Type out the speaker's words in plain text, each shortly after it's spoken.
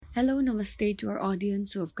Hello, namaste to our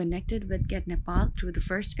audience who have connected with Get Nepal through the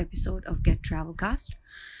first episode of Get Travelcast.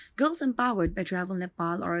 Girls Empowered by Travel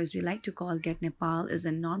Nepal, or as we like to call Get Nepal, is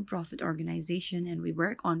a non-profit organization, and we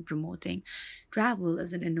work on promoting travel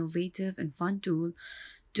as an innovative and fun tool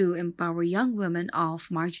to empower young women of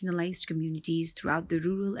marginalized communities throughout the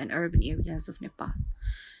rural and urban areas of Nepal.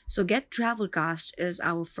 So, Get Travelcast is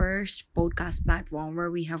our first podcast platform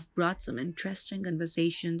where we have brought some interesting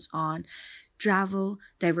conversations on travel,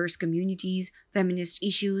 diverse communities, feminist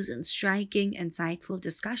issues, and striking, insightful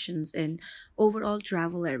discussions in overall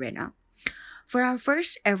travel arena. For our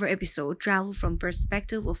first ever episode, Travel from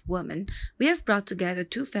Perspective of Women, we have brought together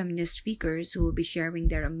two feminist speakers who will be sharing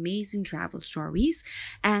their amazing travel stories,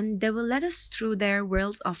 and they will let us through their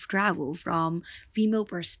worlds of travel from female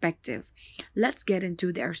perspective. Let's get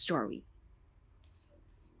into their story.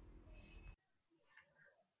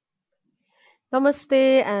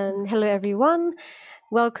 Namaste and hello everyone.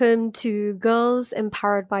 Welcome to Girls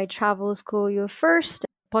Empowered by Travel School, your first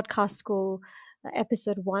podcast school,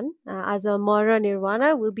 episode one. As a Mara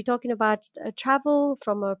Nirvana, we'll be talking about travel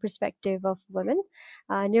from a perspective of women.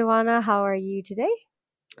 Nirvana, how are you today?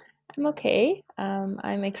 I'm okay.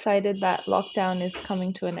 I'm excited that lockdown is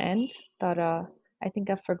coming to an end, but I think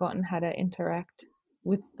I've forgotten how to interact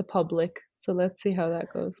with the public. So let's see how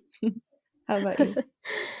that goes. How about you?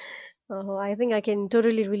 I think I can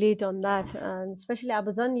totally relate on that. Especially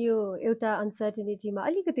अब झन् यो एउटा अनसर्टिनिटीमा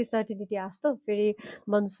अलिकति certainty आएको छ फेरि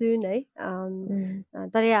monsoon है Mm.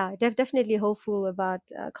 तर yeah, definitely hopeful about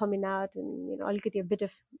coming out and अलिकति a bit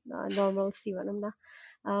of normalcy भनौँ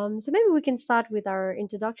न. So maybe we can start with our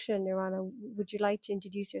introduction. Nirvana, would you like to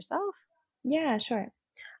introduce yourself? Yeah, sure.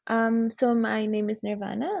 So my name is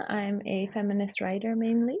Nirvana. I'm a feminist writer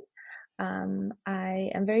mainly.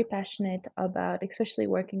 I am very passionate about, especially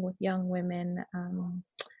working with young women,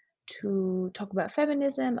 to talk about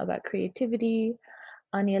feminism, about creativity,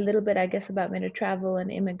 Ani a little bit, I guess, about my travel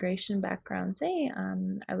and immigration background. Say,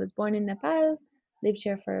 I was born in Nepal, lived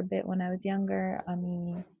here for a bit when I was younger.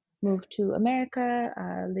 Ani moved to America,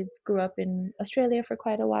 grew up in Australia for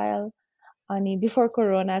quite a while. Ani before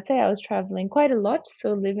Corona, I'd say I was traveling quite a lot,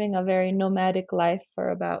 so living a very nomadic life for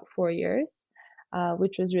about 4 years,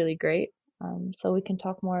 which was really great. So we can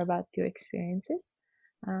talk more about your experiences.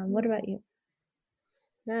 What about you?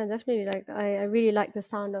 Yeah, definitely. Like I really like the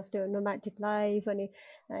sound of the nomadic life and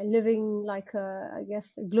living like a, I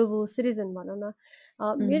guess, a global citizen भनौँ न.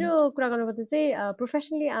 Mm. मेरो कुरा गर्नुपर्दा चाहिँ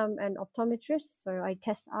professionally I'm an optometrist, so I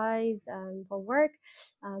test eyes for work.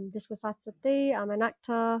 त्यसको साथसाथै I'm an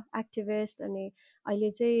actor, activist अनि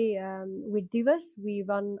अहिले चाहिँ with Divas we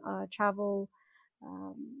run a travel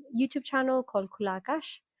YouTube channel called खुला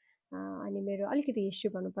आकाश. अनि मेरो अलिकति हिस्ट्री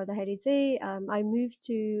भन्नुपर्दाखेरि चाहिँ I moved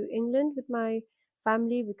to England with my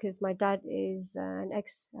family because my dad is an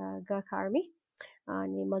ex Gurkha army.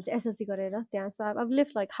 अनि मैले चाहिँ एसएलसी गरेर त्यहाँ so I've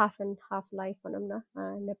lived like half and half life भनौँ न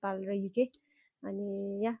नेपाल र युके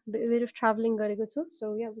अनि yeah bit of traveling गरेको छु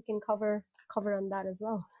so yeah we can cover on that as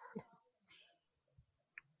well.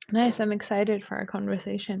 Nice. I'm excited for our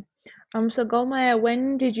conversation. So Gaumaya,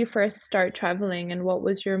 when did you first start traveling and what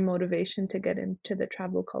was your motivation to get into the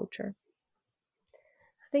travel culture?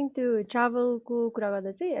 I think to travel को कुरा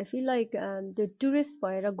गर्दा चाहिँ I feel like the tourist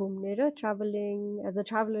भएर घुम्ने र traveling as a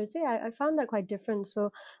traveler चाहिँ I found that quite different.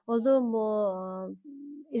 So although म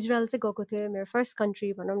Israel चाहिँ गएको थिएँ मेरो first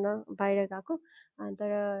country भनौँ न बाहिर गएको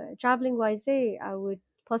तर traveling wise चाहिँ I would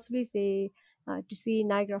possibly say to see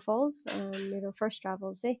Niagara Falls मेरो first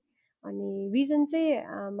travel चाहिँ अनि reason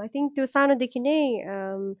चाहिँ I think त्यो सानोदेखि नै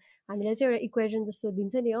हामीलाई चाहिँ एउटा इक्वेसन जस्तो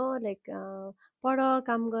दिन्छ नि लाइक पढ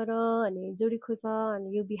काम गर अनि जोडी खोज अनि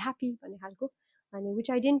you'll be happy भन्ने खालको अनि which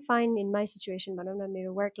I didn't find in my situation भनौँ न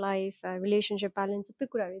मेरो work life relationship balance सबै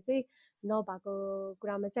कुराहरू चाहिँ नभएको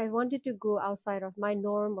कुरामा चाहिँ I wanted to go outside of my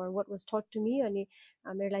norm or what was taught to me अनि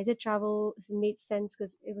मेरो लागि चाहिँ travel made sense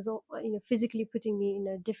because it was all, physically putting me in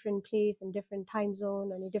a different place and different time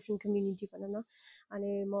zone and a different community भनौँ न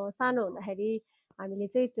अनि म सानो हुँदाखेरि हामीले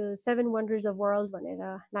चाहिँ त्यो सेभेन वन्डर्स अफ वर्ल्ड भनेर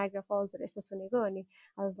नायग्रा फल्सहरू यस्तो सुनेको अनि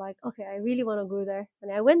I was like, okay, I really want to go there.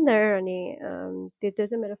 And I went there अनि त्यो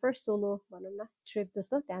चाहिँ मेरो first solo भनौँ न trip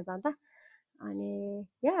जस्तो त्यहाँ जाँदा अनि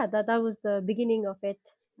yeah that was the beginning of it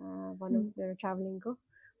भनौँ Mm. मेरो traveling को.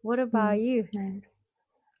 What about you? Nice.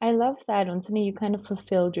 I love that, Unsani. You kind of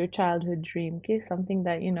fulfilled your childhood dream, okay? Something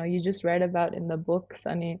that, you just read about in the books.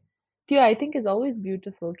 And I think is always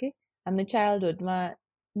beautiful, okay? And the childhood,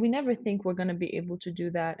 we never think we're going to be able to do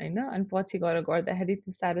that, I know. And what's got to go, the heady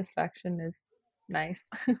satisfaction is nice.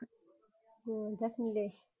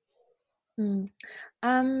 Definitely. Mm.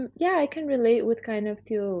 Yeah, I can relate with kind of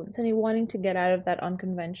Teo Sunny wanting to get out of that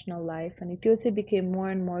unconventional life, and it became more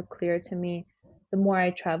and more clear to me the more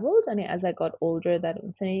I traveled, and as I got older, that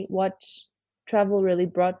Sunny what travel really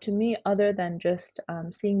brought to me, other than just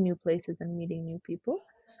seeing new places and meeting new people.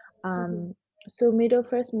 Mhm, Um, so मेरो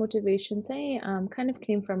first motivation चाहिँ kind of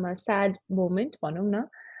came from a sad moment भनौँ न.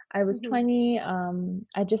 I was mhm, 20,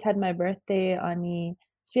 I just had my birthday अनि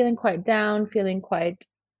feeling quite down, feeling quite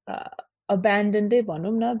uh, abandoned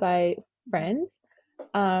भनौँ न by friends.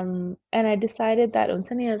 And I decided that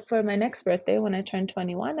हुन्छ नि, for my next birthday when I turned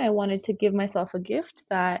 21, I wanted to give myself a gift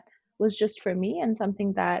that was just for me and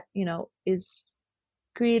something that, is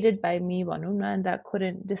created by me भनौँ न, and that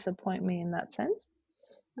couldn't disappoint me in that sense.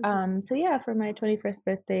 mhm, So yeah, for my 21st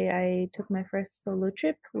birthday, I took my first solo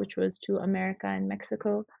trip, which was to America and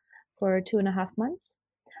Mexico for 2.5 months.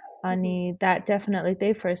 mhm. And that definitely,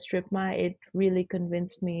 the first trip, it really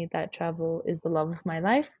convinced me that travel is the love of my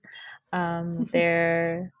life.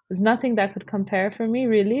 There was nothing that could compare for me,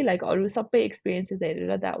 really. Like all sabai experiences,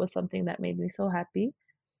 that was something that made me so happy.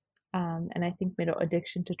 And I think my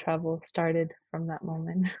addiction to travel started from that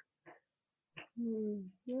moment.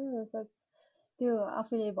 Yes, that's त्यो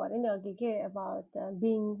आफूले भने नि अघि के about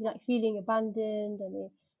being like feeling abandoned अनि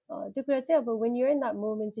त्यो कुरा चाहिँ अब when you're in that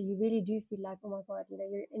moment you really do feel like oh my god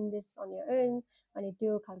you're in this on your own अनि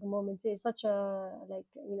त्यो खालको moment चाहिँ such a like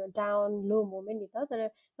down low moment नि त तर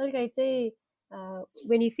कहिलेकाहीँ चाहिँ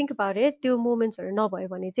when you think about it त्यो momentsहरू नभयो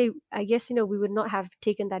भने चाहिँ I guess we would not have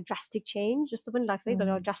taken that drastic change जस्तो पनि लाग्छ है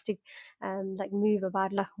तर Mm, drastic like move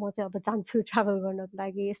about like म चाहिँ अब जान्छु travel गर्नको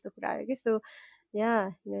लागि यस्तो कुराहरू कि so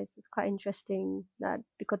yeah, it's quite interesting that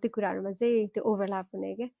कति कुराहरूमा चाहिँ त्यो ओभरल्याप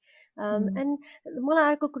हुने क्या mm, एन्ड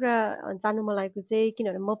मलाई अर्को कुरा जान्नु मन लागेको चाहिँ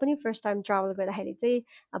किनभने म पनि फर्स्ट टाइम ट्राभल गर्दाखेरि चाहिँ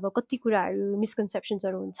अब कति कुराहरू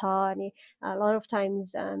मिसकन्सेप्सन्सहरू हुन्छ अनि lot of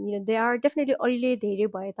times they are definitely अहिले धेरै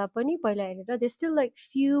भए तापनि पहिला हेरेर they still like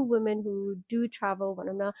few women who do travel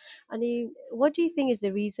भनौँ न अनि what do you think is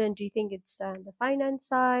the region do you think it's the finance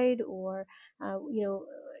side ore you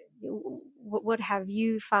know what have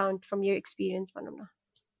you found from your experience भनौँ न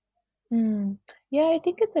mm. Yeah, I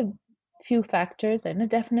think it's a few factors, and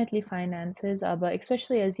definitely finances, but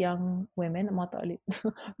especially as young women,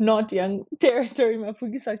 not young territory,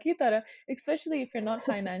 especially if you're not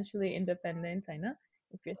financially independent, I know.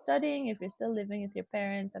 If you're studying, if you're still living with your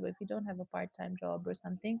parents, but if you don't have a part-time job or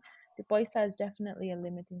something, the paisa is definitely a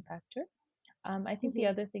limiting factor. I think the Mhm,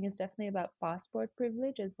 other thing is definitely about passport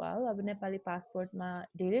privilege as well. अब नेपाली पासपोर्टमा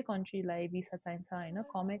धेरै कन्ट्रीलाई visa चाहिन्छ होइन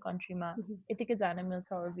कमै कन्ट्रीमा mhm, यतिकै जान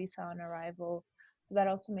मिल्छ or visa on arrival. So that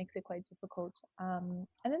also makes it quite difficult. And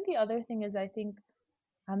then the other thing is I think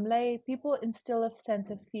like people instill a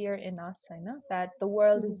sense of fear in us, I know that the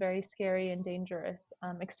world is mhm, very scary and dangerous,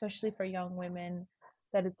 especially for young women,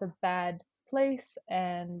 that it's a bad place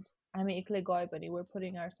and I mean we're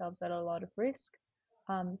putting ourselves at a lot of risk.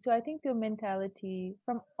 So I think the mentality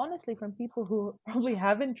from honestly from people who probably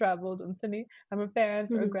haven't traveled and suddenly our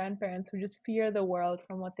parents or mhm, grandparents who just fear the world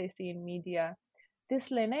from what they see in media.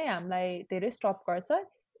 This lane am like they just stop Garza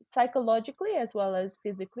psychologically as well as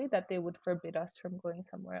physically that they would forbid us from going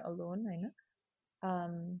somewhere alone. I know.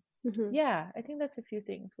 Um, mhm. yeah, I think that's a few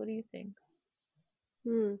things. What do you think?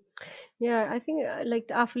 Hmm. Yeah, I think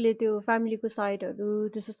like आफूले त्यो फ्यामिलीको साइडहरू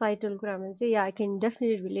त्यो societal कुरामा चाहिँ yeah, I can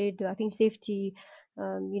definitely relate to I think safety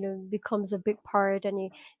becomes a big part अनि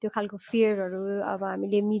त्यो खालको फियरहरू अब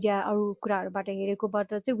हामीले मिडिया अरू कुराहरूबाट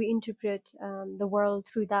हेरेकोबाट चाहिँ we interpret the world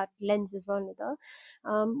through that lens as well नि त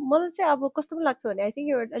मलाई चाहिँ अब कस्तो पनि लाग्छ भने I think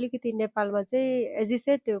यो अलिकति नेपालमा चाहिँ एज यु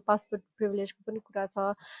सेड त्यो पासपोर्ट प्रिभिलेजको पनि कुरा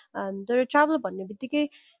छ तर ट्राभल भन्ने बित्तिकै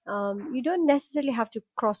you don't necessarily have to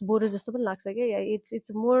cross borders जस्तो पनि लाग्छ क्या it's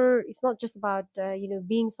more it's not just about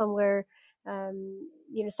being somewhere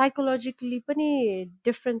psychologically पनि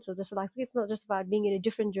different so जस्तो लाग्छ कि it's not just about being in a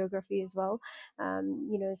different geography as well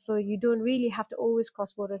so you don't really have to always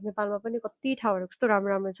cross borders नेपालमा पनि कति ठाउँहरू कस्तो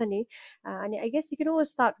राम्रो राम्रो छ नि and I guess you can always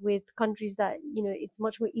start with countries that it's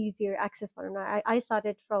much more easier access भनौँ न I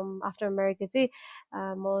started from after America चाहिँ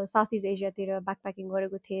म साउथ इस्ट एसियातिर ब्याकप्याकिङ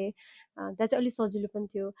गरेको थिएँ त्यहाँ चाहिँ अलिक सजिलो पनि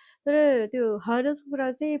थियो तर त्यो हर्डल्सको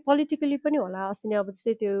कुरा चाहिँ पोलिटिकली पनि होला अस्ति नै अब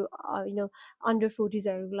जस्तै त्यो अन्डर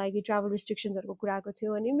फोर्टिजहरूको लागि ट्राभल रिस्ट्रिक्सन्सहरूको कुरा आएको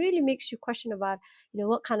थियो अनि really makes you question about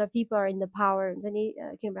what kind of people are in the power हुन्छ नि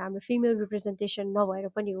किनभने हाम्रो फिमेल रिप्रेजेन्टेसन नभएर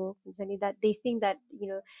पनि हो हुन्छ नि that they think that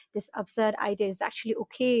this absurd idea is actually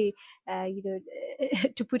okay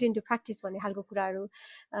to put into practice भन्ने खालको कुराहरू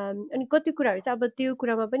अनि कति कुराहरू चाहिँ अब त्यो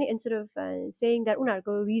कुरामा पनि इन्स्टेड अफ सेयिङ द्याट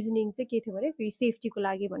उनीहरूको रिजनिङ चाहिँ के थियो भने फेरि सेफ्टीको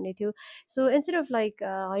लागि भन्ने थियो सो इन्स्टेड अफ लाइक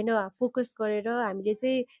होइन फोकस गरेर हामीले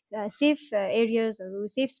चाहिँ सेफ एरियाजहरू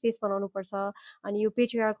सेफ स्पेस बनाउनुपर्छ अनि यो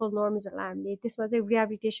पेट्रियार्कल नर्म्सहरूलाई होला हामीले त्यसमा चाहिँ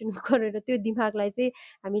रिहेबिलिटेसन गरेर त्यो दिमागलाई चाहिँ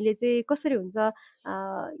हामीले चाहिँ कसरी हुन्छ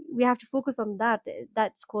we have to focus on that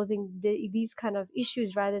that's causing these kind of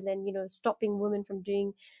issues rather than stopping women from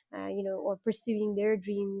doing or pursuing their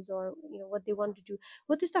dreams or what they want to do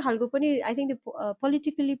हो त्यस्तो खालको पनि I think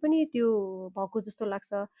politically पनि त्यो भएको जस्तो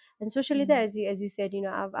लाग्छ and socially Mm. as you said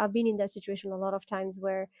I've been in that situation a lot of times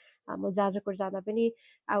where म जाजाकोट जाँदा पनि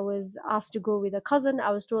I was asked to go with a cousin.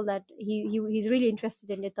 I was told that he's really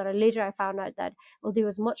interested in it. But later I found out that although he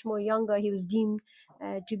was much more younger, he was deemed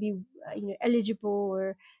to be eligible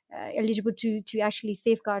or eligible to actually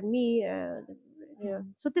safeguard me.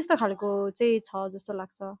 Mm. So त्यस्तो खालको चाहिँ छ जस्तो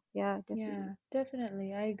लाग्छ. Yeah, Yeah, definitely.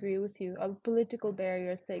 definitely. I agree with you. Political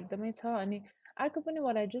barriers sake एकदमै छ अनि अर्को पनि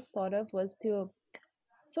what I just thought of was त्यो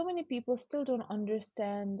so many people still don't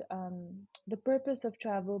understand the purpose of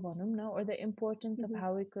travel भनौँ न or the importance of Mhm,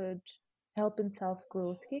 how it could help in self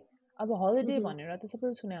growth कि अब holiday mhm, भनेर त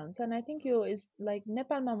सबैले सुने हुन्छ and I think yo is like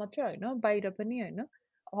नेपालमा मात्रै होइन बाहिर पनि होइन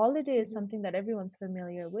holiday is mhm, something that everyone's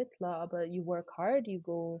familiar with ल अब you work hard you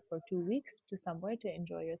go for 2 weeks to somewhere to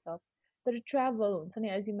enjoy yourself but travel हुन्छ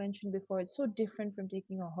नि as you mentioned before it's so different from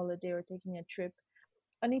taking a holiday or taking a trip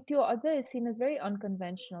अनि त्यो अझै is seen as very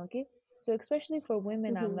unconventional के so especially for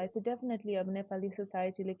women I'm mhm, like definitely अब नेपाली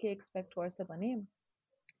societyले के expect गर्छ भने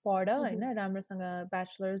पढ होइन mhm, राम्रोसँग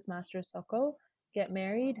bachelor's master's सक get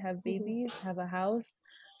married have mhm, babies have a house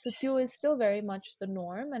so त्यो is still very much the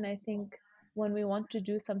norm and I think when we want to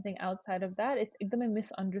do something outside of that it's एकदमै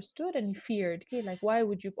misunderstood and feared के like why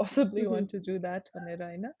would you possibly mhm, want to do that भनेर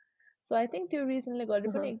होइन so I think त्यो reasonले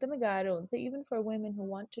गर्दा पनि uh-huh. एकदमै गाह्रो हुन्छ even for women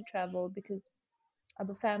who want to travel because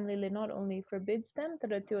अब family not only forbids them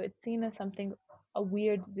तर त्यो it's seen as something a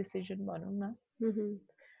weird decision भनौँ न Mhm.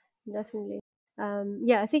 Definitely.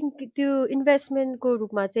 Yeah, I think त्यो इन्भेस्टमेन्टको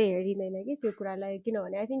रूपमा चाहिँ हेरिँदैन कि त्यो कुरालाई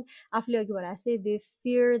किनभने आई थिङ्क आफूले अघि भनेर चाहिँ दे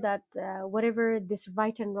fear that what ever this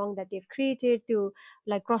right and रङ द्याट देव क्रिएटेड त्यो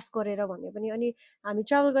लाइक क्रस गरेर भने पनि अनि हामी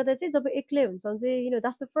ट्राभल गर्दा चाहिँ जब एक्लै हुन्छ भने चाहिँ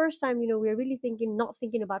that's the first time we are really thinking nut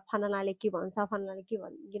thinking about फलानाले के भन्छ फलानाले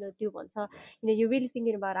के त्यो भन्छ यु रियली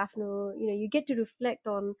थिङ्किङ अबाउट आफ्नो you get to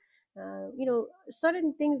reflect on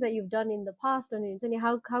certain things that you've done in the past and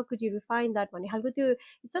how could you refine that one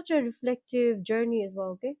it's such a reflective journey as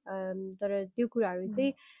well okay तर त्यो कुराहरू Mm,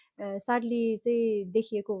 चाहिँ sadly चाहिँ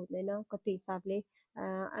देखिएको हुँदैन कति हिसाबले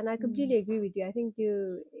and I mm, completely agree with you I think त्यो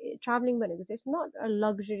traveling भनेको चाहिँ it's not a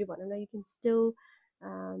luxury भनौँ न you can still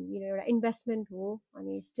एउटा investment हो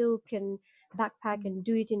अनि still can backpack mm, and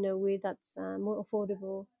do it in a way that's more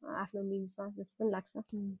affordable आफ्नो meansमा जस्तो पनि लाग्छ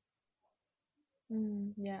mm.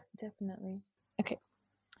 Yeah, definitely. Okay.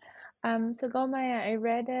 So Gaumaya, I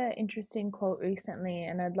read an interesting quote recently,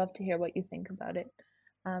 and I'd love to hear what you think about it.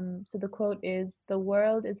 So the quote is, "The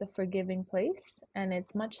world is a forgiving place, and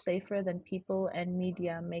it's much safer than people and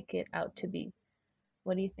media make it out to be."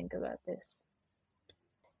 What do you think about this?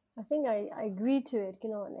 I think I agree to it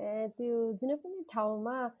किनभने त्यो जुनै पनि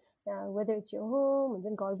ठाउँमा whether it's your home हुन्छ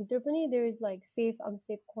नि घरभित्र पनि there is like safe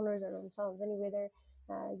unsafe cornersहरू हुन्छ नि whether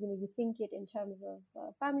you think it in terms of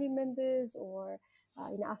family members or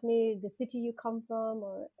आफ्नै the city you come from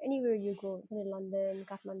or anywhere you go हुन्छ नि London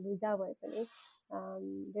Kathmandu जहाँ भए पनि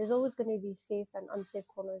there's always going to be safe and unsafe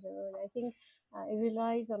cornersहरू and I think it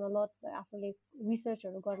relies on a lot आफूले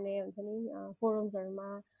researchहरू गर्ने हुन्छ नि forumsहरूमा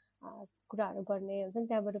कुराहरू गर्ने हुन्छ नि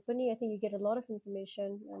त्यहाँबाट पनि I think you get a lot of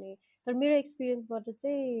information अनि तर मेरो एक्सपिरियन्सबाट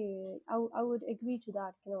चाहिँ I would agree to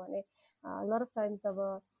that किनभने लट अफ टाइम्स अब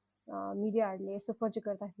मिडियाहरूले यस्तो प्रोजेक्ट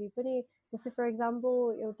गर्दाखेरि पनि जस्तै फर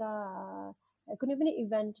इक्जाम्पल एउटा कुनै पनि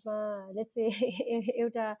इभेन्टमा लेट्स से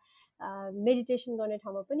एउटा मेडिटेसन गर्ने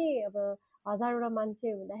ठाउँमा पनि अब हजारवटा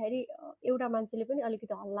मान्छे हुँदाखेरि एउटा मान्छेले पनि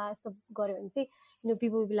अलिकति हल्ला यस्तो गर्यो भने चाहिँ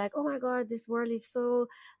people be like oh my God this world is so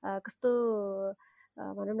कस्तो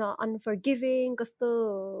भनौँ न अनफर्गिभिङ कस्तो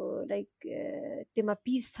लाइक त्योमा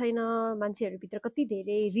पिस छैन मान्छेहरूभित्र कति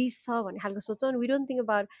धेरै रिस छ भन्ने खालको सोच्छौँ we don't think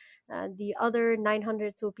about the other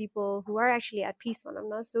 900 so people who are actually eight पिस भनौँ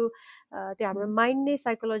न सो त्यो हाम्रो Mm, माइन्ड नै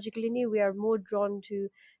साइकोलोजिकली नै we are more drawn to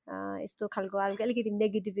यस्तो खालको अलिकति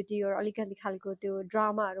नेगेटिभिटी अलिकति खालको त्यो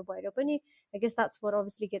ड्रामाहरू भएर पनि I guess that's what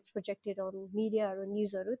obviously gets projected अन मिडियाहरू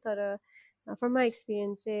न्युजहरू तर from my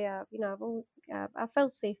experience I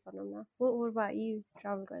felt safe भनौँ न what about you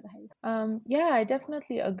travel गर्दाखेरि Yeah, I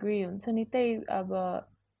definitely agree. हुन्छ नि त्यही अब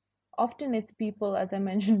often it's people, as I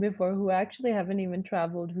mentioned before, who actually haven't even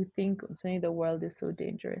traveled who think the world is so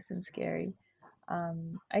dangerous and scary.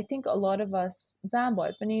 I think a lot of us,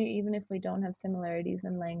 even if we don't have similarities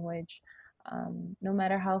in language, no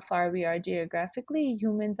matter how far we are geographically,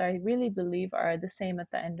 humans I really believe are the same at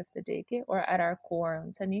the end of the day, okay? Or at our core.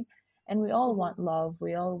 And we all want love,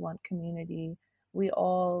 we all want community, we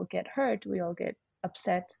all get hurt, we all get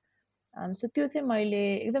upset. So त्यो चाहिँ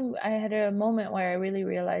मैले एकदम I had a moment where I really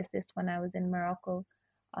realized this when I was in Morocco.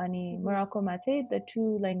 अनि Moroccoमा चाहिँ the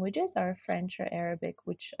two languages are French or Arabic,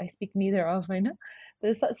 which I speak neither of, होइन.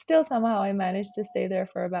 There's still somehow I managed to stay there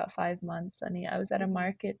for about 5 months. अनि I was at a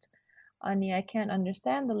market. Ani, I can't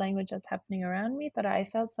understand the language that's happening around me, but I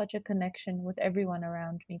felt such a connection with everyone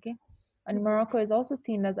around me. Okay? And Morocco is also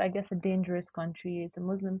seen as, I guess, a dangerous country. It's a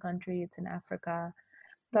Muslim country. It's in Africa.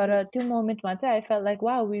 तर त्यो मोमेन्टमा चाहिँ I felt like,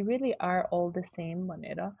 wow, we really are all the same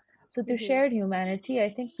भनेर. So to shared humanity, I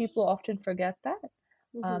think people often forget that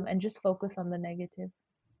and just focus on the negative.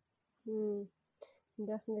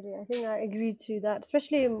 Definitely, I think I agree to that.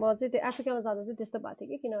 Especially म चाहिँ त्यो अफ्रिकामा जाँदा चाहिँ त्यस्तो भएको थियो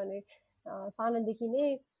कि किनभने सानोदेखि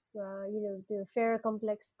नै त्यो फेयर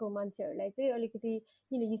कम्प्लेक्सको मान्छेहरूलाई चाहिँ अलिकति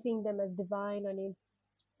you seeing them as divine अनि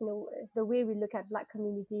the way we look at black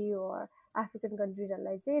community or African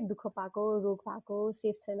countries-हरूलाई चाहिँ दुःख पाएको रोग पाएको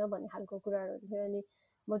सेफ छैन भन्ने खालको कुराहरू हुन्थ्यो अनि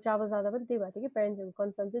म ट्राभल जाँदा पनि त्यही भएको थियो कि पेरेन्ट्सहरूको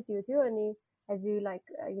कन्सर्न चाहिँ त्यो थियो अनि as you like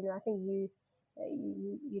I think you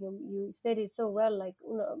said it so well like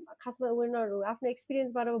खासमा उनीहरू आफ्नो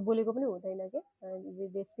एक्सपिरियन्सबाट बोलेको पनि हुँदैन के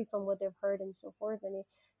they speak from what they've heard and so forth अनि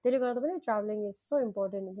त्यसले गर्दा पनि traveling is so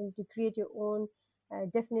important to create your own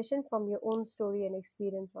definition from your own story and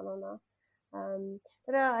experience भनौँ न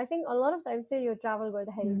तर I think a lot of times चाहिँ यो travel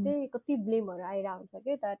गर्दाखेरि चाहिँ कति ब्लेमहरू आइरहेको हुन्छ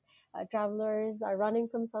के that travelers are running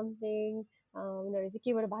from something उनीहरू चाहिँ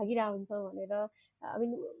केबाट भागिरहेको हुन्छ भनेर I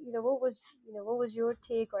mean, what was your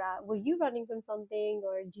take, or were you running from something,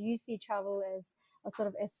 or do you see travel as a sort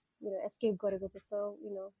of escape गरेको जस्तो?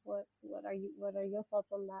 What are your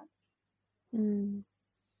thoughts on that?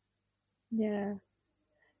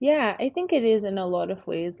 Yeah, I think it is in a lot of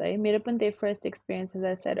ways. मेरो पनि the first experience, as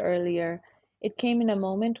I said earlier, it came in a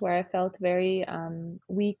moment where I felt very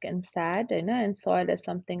weak and sad, and saw it as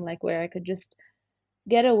something like where I could just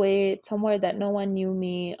get away somewhere that no one knew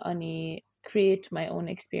me अनि create my own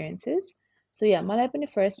experiences. So yeah, मलाई पनि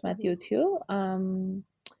first मा त्यो थियो.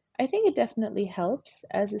 I think it definitely helps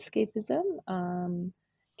as escapism.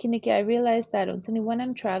 किनकि I realized that when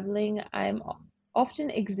I'm traveling, I'm often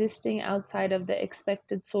existing outside of the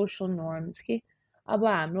expected social norms. कि अब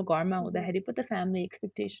हाम्रो घरमा हुँदाखेरि पो त family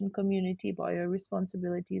expectation, community भयो,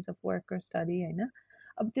 responsibilities of work or study, होइन.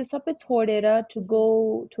 अब त्यो सबै छोडेर to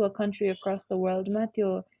go to a country across the world मा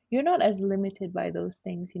त्यो you're not as limited by those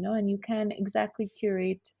things, and you can exactly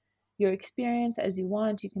curate your experience as you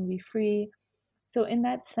want. You can be free. So in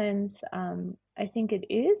that sense, I think it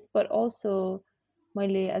is, but also,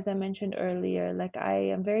 Maile, as I mentioned earlier, like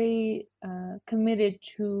I am very committed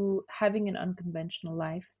to having an unconventional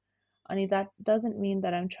life. And that doesn't mean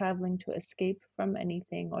that I'm traveling to escape from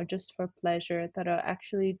anything or just for pleasure, that are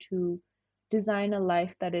actually to design a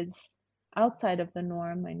life that is outside of the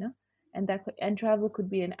norm, I know, and travel could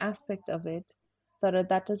be an aspect of it.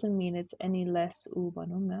 That doesn't mean it's any less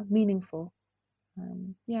meaningful.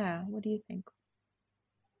 Yeah, what do you think?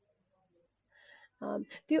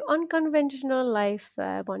 त्यो अनकन्भेन्सनल life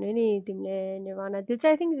भन्यो नि तिमीले निर्वाणा त्यो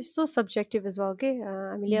चाहिँ I think so subjective is well के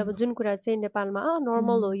हामीले अब जुन कुरा चाहिँ नेपालमा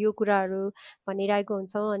नर्मल हो यो कुराहरू भनिरहेको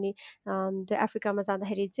हुन्छौँ अनि त्यो अफ्रिकामा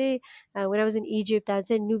जाँदाखेरि चाहिँ when I was in Egypt त्यहाँ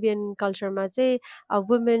चाहिँ न्युबियन कल्चरमा चाहिँ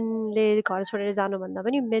वुमेनले घर छोडेर जानुभन्दा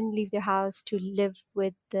पनि main live the house to live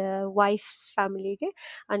with the wife family के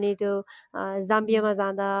अनि त्यो जाम्बियामा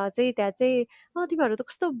जाँदा चाहिँ त्यहाँ चाहिँ तिमीहरू त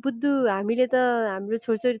कस्तो बुद्धु हामीले त हाम्रो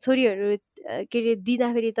छोरीहरू के अरे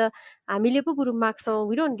दिँदाखेरि त हामीले पो बरु माग्छौँ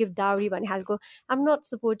वी डोन्ट गिभ डाउरी भन्ने खालको आम नट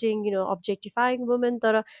सपोर्टिङ अब्जेक्टिफाइङ वुमेन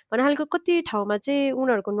तर भन्ने खालको कति ठाउँमा चाहिँ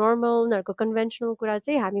उनीहरूको नर्मल उनीहरूको कन्भेन्सनल कुरा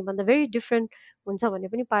चाहिँ हामीभन्दा भेरी डिफ्रेन्ट हुन्छ भन्ने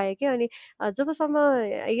पनि पाएँ क्या अनि जबसम्म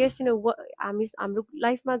आई गेस हाम्रो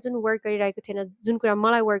लाइफमा जुन वर्क गरिरहेको थिएन जुन कुरा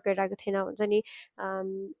मलाई वर्क गरिरहेको थिएन हुन्छ नि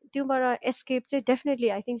त्योबाट एस्केप चाहिँ डेफिनेटली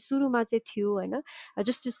आई थिङ्क सुरुमा चाहिँ थियो होइन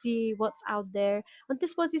just to see what's out there अनि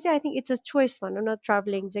त्यसपछि चाहिँ आई थिङ्क इट्स अ चोइस भनौँ न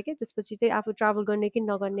ट्राभलिङ चाहिँ के त्यसपछि चाहिँ आफू ट्राभल गर्ने कि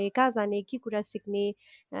नगर्ने कहाँ जाने के कुरा सिक्ने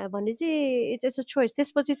भन्ने चाहिँ इट्स अ चोइस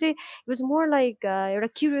त्यसपछि चाहिँ इट वाज मोर लाइक एउटा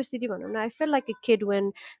क्युरियोसिटी भनौँ न आई fail like a kid when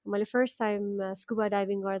मैले फर्स्ट टाइम स्कुबा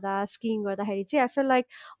डाइभिङ गर्दा स्किङ गर्दाखेरि चाहिँ आई फेल लाइक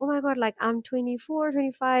ओ माई गड लाइक आम 24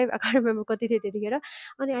 25 आई कान्ट रिमेम्बर कति थियो त्यतिखेर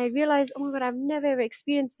अनि आई रियलाइज ओ माई गड I never ever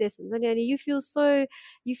experience this हुन्छ नि अनि you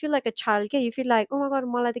feel like a child क्या you feel like oh my गड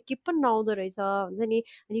मलाई त के पनि नआउँदो रहेछ हुन्छ नि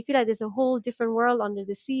अनि you feel like this a whole different world under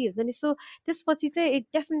the सी हुन्छ नि सो त्यसपछि चाहिँ इट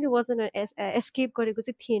डेफिनेटली वाजन एस्केप गरेको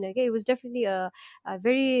चाहिँ थिएन क्या इट वाज डेफिनेटली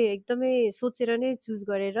भेरी एकदमै सोचेर नै चुज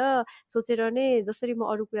गरेर सोचेर नै जसरी म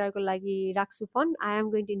अरू कुराको लागि राख्छु fun I am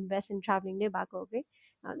going to invest in travelling नै भएको हो कि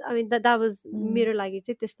आई मिन द्याट वाज मेरो लागि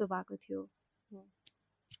चाहिँ त्यस्तो भएको थियो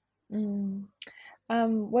Mm.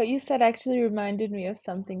 What you said actually reminded me of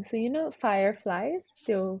something. So you know fireflies,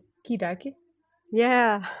 त्यो किरा के?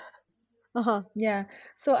 Yeah. Uh-huh. Yeah.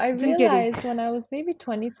 So I Jim Carrey. realized when I was maybe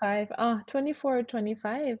 25, 24 or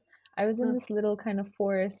 25, I was in Uh, this little kind of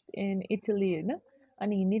forest in Italy, you know,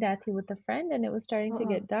 and Inirati with a friend, and it was starting to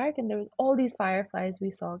uh-uh. get dark, and there was all these fireflies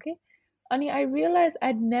we saw, okay? And I realized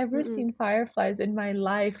I'd never Mm-mm. seen fireflies in my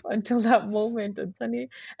life until that moment. And Sunny,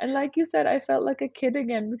 and like you said, I felt like a kid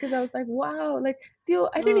again because I was like, wow, like, Theo,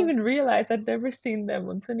 I didn't Uh. even realize I'd never seen them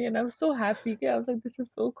on Sunny, and I was so happy. Okay? I was like, this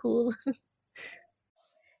is so cool.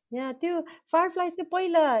 Yeah, त्यो firefly चाहिँ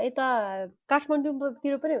पहिला यता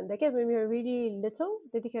काठमाडौँतिर पनि हुन्थ्यो क्या when we were really little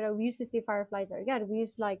त्यतिखेर we used to see fireflies क्या we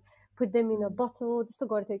used to like put them in a Mm, bottle त्यस्तो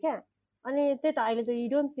गर्थ्यो क्या अनि त्यही त अहिले त you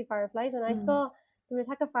don't see fireflies and I saw mm, तिमीले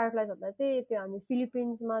ठ्याक्क fireflies भन्दा चाहिँ त्यो हामी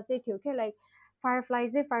फिलिपिन्समा चाहिँ थियो क्या like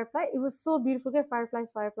fireflies चाहिँ firefly it was so beautiful क्या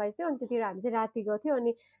fireflies थियो अनि त्यतिखेर हामी चाहिँ राति गर्थ्यो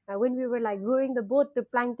अनि when we were like rowing the boat the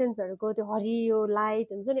planktonsहरूको त्यो हरियो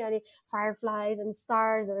लाइट हुन्छ नि अनि fireflies and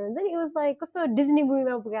stars and then it was like कस्तो डिज्नी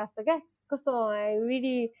मुभीमा पुगे जस्तो क्या कस्तो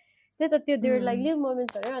really त्यही त त्यो देयर लाइक mm, लिभ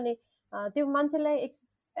मोमेन्ट्सहरू अनि त्यो मान्छेलाई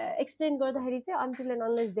एक्सप्लेन गर्दाखेरि चाहिँ until and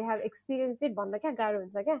unless they have experience it भन्न क्या गाह्रो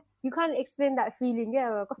हुन्छ क्या you can explain that feeling क्या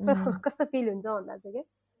अब कस्तो mm. कस्तो फिल हुन्छ भन्दा चाहिँ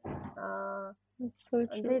क्या It's so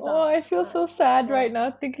अनि true. त्यही Oh, I feel त so sad right now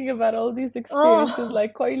thinking about all these experiences. Uh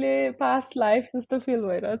Like, koile past lives is the feel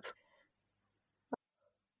right.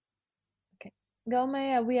 Okay.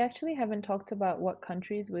 Gaumaya, we actually haven't talked about what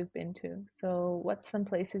countries we've been to. So, what's some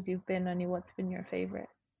places you've been, and what's been your favorite?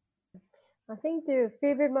 I think त्यो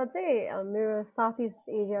फेभरेटमा चाहिँ मेरो south east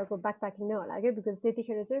एसियाको backpacking नै होला क्या because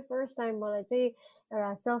त्यतिखेर चाहिँ first time मलाई चाहिँ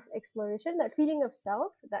एउटा self exploration that feeling of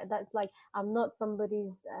self that's like am not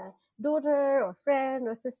somebody's daughter or friend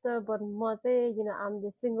or sister but म चाहिँ आम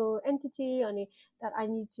द सिङ्गल एन्टिटी अनि द्याट आई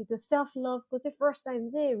निड टु त्यो सेल्फ लभको चाहिँ फर्स्ट टाइम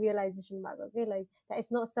चाहिँ रियलाइजेसन भएको क्या like that is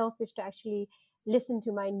not selfish to actually listen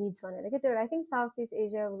to my needs भनेर क्या त्यो I think South East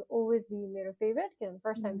Asia will always be मेरो फेभरेट किनभने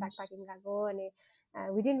फर्स्ट टाइम Mm, ब्याकप्याकिङ गएको अनि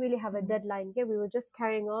we didn't really have a mm, deadline. Okay? We were just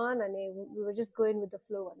carrying on and we were just going with the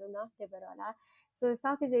flow. So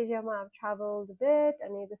Southeast Asia, I've traveled a bit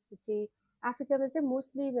and this Africa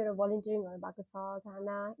mostly we're volunteering or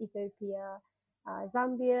Ghana, Ethiopia,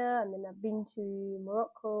 Zambia, and then I've been to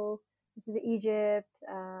Morocco, this is Egypt,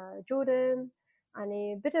 Jordan, and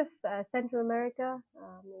a bit of Central America,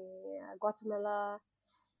 Guatemala,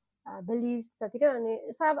 Belize त्यतिर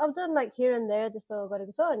अनि so I've done like here and there त्यस्तो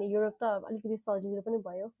गरेको छ अनि Europe त अलिकति सजिलो पनि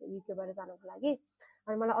भयो युकेबाट जानको लागि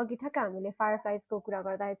अनि मलाई अघि ठ्याक्क हामीले फायरफ्लाइजको कुरा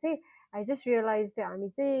गर्दाखेरि चाहिँ आई जस्ट रियलाइज त्यो हामी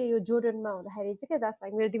चाहिँ यो जोर्डनमा हुँदाखेरि चाहिँ क्या द्याट्स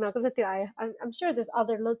लाइक मेरो दिमागमा चाहिँ त्यो आयो I'm sure this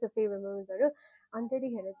other lotus of favourite मोमेन्ट्सहरू अनि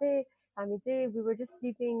त्यतिखेर चाहिँ हामी चाहिँ वी वर जस्ट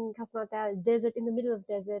स्लिपिङ खासमा त्यहाँ desert in the middle of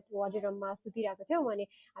desert वाटरमा सुतिरहेको थियौँ अनि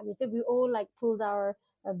हामी चाहिँ वी ओल like pulled our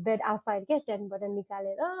bed outside क्या टेन्टबाट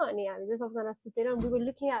निकालेर अनि हामी चाहिँ सबजना सुतेर we were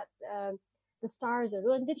looking at the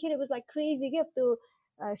स्टार्सहरू अनि त्यतिखेर वाज लाइक क्रेजी क्या त्यो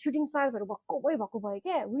सुटिङ स्टार्सहरू भक्कु भयो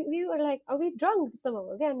क्या we were like we drunk त्यस्तो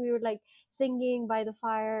भएको क्या अनि we were like singing by the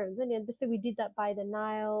fire हुन्छ नि अनि त्यस्तै we did that by the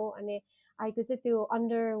Nile अनि आएको चाहिँ त्यो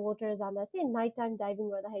अन्डर वाटर जाँदा चाहिँ नाइट टाइम डाइभिङ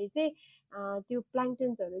गर्दाखेरि चाहिँ त्यो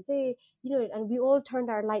प्लाङ्टन्सहरू चाहिँ अनि वी ओल टर्न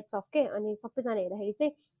आवर लाइट्स अफ के अनि सबैजना हेर्दाखेरि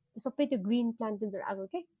चाहिँ सबै त्यो ग्रिन प्लान्टन्सहरू आएको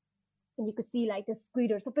के and you could see like the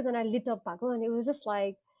squid or सबैजना lit up भएको and it was just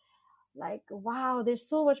like wow there's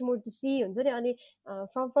so much more to see हुन्छ नि अनि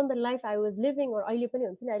from the life I was living or अहिले पनि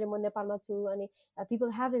हुन्छ नि अहिले म नेपालमा छु अनि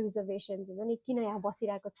people have the reservations हुन्छ नि किन यहाँ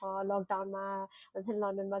बसिरहेको छ लकडाउनमा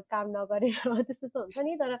लन्डनमा काम नगरेर त्यस्तो त हुन्छ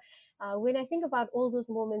नि तर when I think about all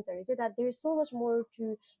those moments I say that there's so much more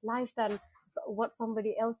to life than what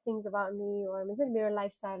somebody else thinks about me or हुन्छ नि मेरो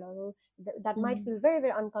lifestyle that might mm, feel very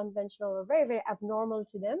very unconventional or very very abnormal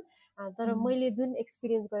to them तर mm, मैले जुन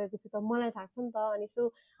experience गरेको छु त मलाई थाहा छ नि त अनि so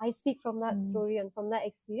I speak from that mm, story and from that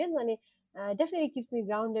experience अनि डेफिनेटली किप्स मी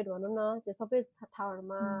ग्राउन्डेड भनौँ न त्यो सबै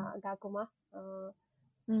ठाउँहरूमा mm, गएकोमा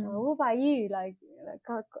mm. हो भाइ like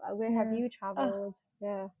where have Yeah. You Ah, travelled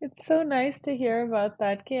या it's so nice to hear about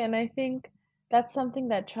that, Kay. And I think that's something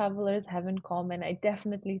that travelers have in common. I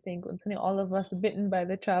definitely think Unsani, all of us bitten by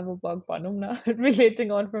the travel bug, Panumna,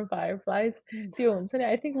 relating on from fireflies. Tio Unsani,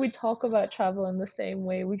 I think we talk about travel in the same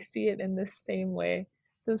way. We see it in the same way.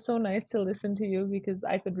 So it's so nice to listen to you because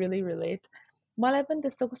I could really relate. मलाई पनि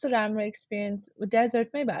त्यस्तो कस्तो राम्रो experience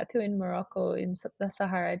डेजर्टमै भएको थियो in Morocco in the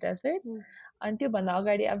Sahara desert अनि त्योभन्दा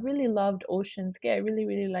अगाडि आई रियली लभड ओसन्स के I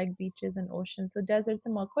really like beaches and oceans so desert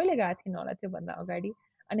चाहिँ म कहिले गएको थिइनँ होला त्योभन्दा अगाडि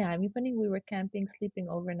अनि हामी पनि we were camping sleeping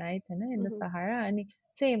overnight होइन इन द सहारा अनि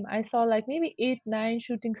same I saw like maybe 8 9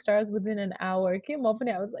 shooting stars within an hour के म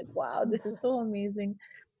पनि I was like wow this is so amazing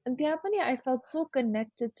And त्यहाँ पनि I felt so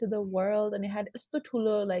connected to the world and I had यस्तो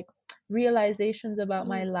ठुलो like realizations about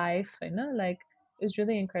my life, you know, like it was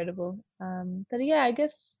really incredible. But yeah, I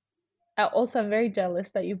guess also I'm very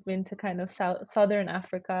jealous that you've been to kind of southern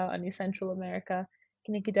Africa and Central America.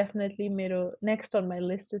 किनकि definitely मेरो next on my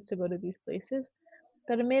list is to go to these places.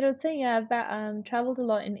 But मेरो चाहिँ yeah, I've traveled a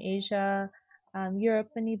lot in Asia, Europe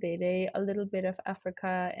पनि धेरै, a little bit of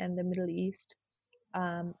Africa and the Middle East,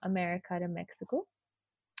 America and Mexico.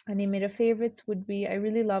 And my favorites would be I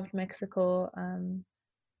really loved Mexico.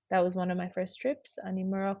 That was one of my first trips. And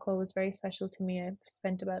Morocco was very special to me. I've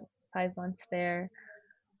spent about 5 months there.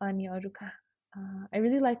 Ani Aruka. I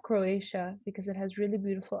really like Croatia because it has really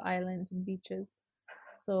beautiful islands and beaches.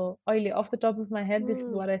 So, oily off the top of my head, this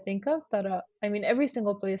is what I think of. But I mean, every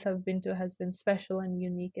single place I've been to has been special and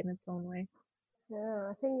unique in its own way. Yeah,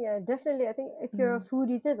 I think definitely. I think if you're a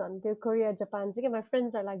foodie, चाहिँ झन् त्यो Korea, Japan चाहिँ my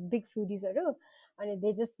friends are like big foodies and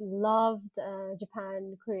they just loved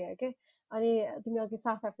Japan, Korea के अनि तिमी अघि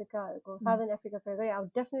South Africa Southern Africa I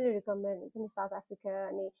would definitely recommend South Africa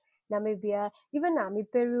अनि Namibia, even हामी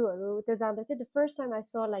Peruहरू त्यो जाँदा चाहिँ the first time I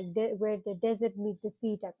saw like where the desert meet the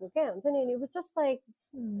sea type क्या हुन्छ नि it was just like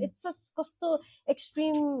it's such कस्तो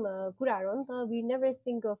extreme कुराहरू हो नि त we never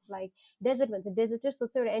think of like desert भन्छ desert चाहिँ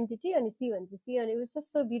सोध्छ एउटा entity अनि sea भन्छ sea and it was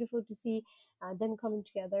just so beautiful to see them coming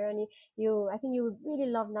together अनि I think you would really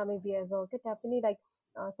love Namibia as well क्या त्यहाँ पनि like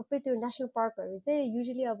सबै त्यो national parkहरू चाहिँ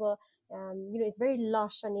usually अब it's very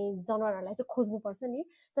lush अनि जनावरहरूलाई चाहिँ खोज्नुपर्छ नि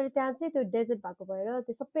तर त्यहाँ चाहिँ त्यो desert भएको भएर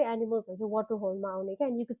त्यो सबै animalsहरू चाहिँ water hole मा आउने क्या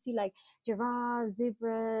and you could see like giraffes,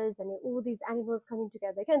 zebras and all these animals coming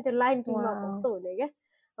together क्या अनि त्यो Lion King मा जस्तो हुने क्या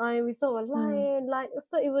and we saw a lion.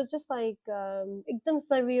 So it was just like एकदम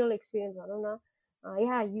surreal experience. I don't know.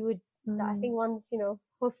 Yeah, you would. I think once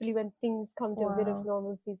hopefully when things come to a bit of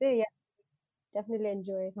normalcy, yeah, definitely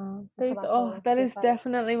enjoy the That is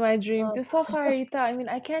definitely my dream. The safari, I mean,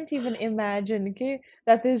 I can't even imagine, okay,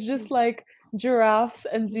 that there's just like giraffes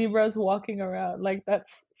and zebras walking around. Like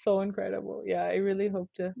that's so incredible. Yeah, I really hope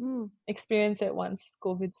to experience it once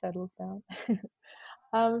COVID settles down.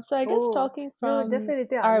 So I guess talking no, from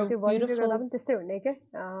definitely our त्यो volunteer गर्दा beautiful पनि त्यस्तै हुने के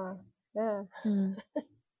yeah.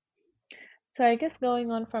 So I guess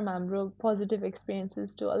going on from real positive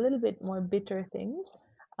experiences to a little bit more bitter things.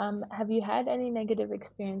 Have you had any negative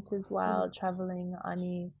experiences while traveling?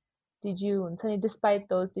 Ani, did you, and so despite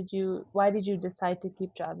those, why did you decide to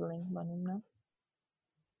keep traveling, Manumna?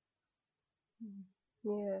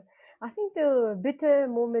 Yeah, I think the bitter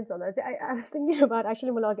moments on that. I was thinking about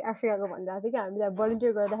actually मलाई अघि Africa भन्दा थियो कि हामीले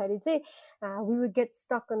volunteer गर्दाखेरि चाहिँ we would get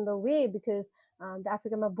stuck on the way because the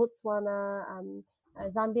Africaमा Botswana,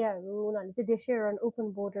 Zambiaहरू उनीहरूले चाहिँ they share an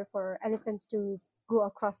open border for elephants to go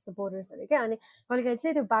across the borders अरे क्या अनि कहिलेकाहीँ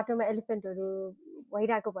चाहिँ त्यो बाटोमा एलिफेन्टहरू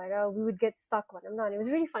भइरहेको भएर we would get stuck भनौँ न अनि it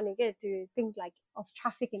was really funny क्या to think like of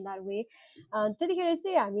traffic in that way त्यतिखेर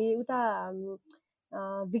चाहिँ हामी उता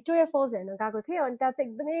Victoria Falls हेर्न गएको थिएँ अनि त्यहाँ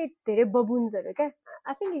चाहिँ एकदमै धेरै बबुन्सहरू क्या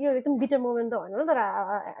I think यो एकदम bitter moment त भनौँ तर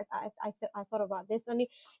I thought about this अनि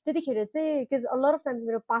त्यतिखेर चाहिँ because a lot of times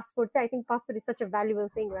मेरो passport चाहिँ I think passport is such a valuable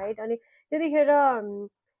thing right अनि त्यतिखेर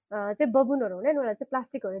चाहिँ बबुनहरू हुने उनीहरूलाई चाहिँ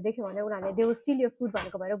प्लास्टिकहरू देख्यो भने उनीहरूले they will steal your food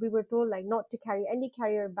भनेको भएर we were told like not to carry any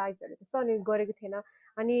carrier bagsहरू त्यस्तो अनि गरेको थिएन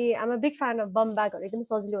अनि I'm a big fan of bum bagहरू एकदम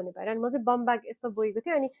सजिलो हुने भएर अनि म चाहिँ bum bag यस्तो बोकेको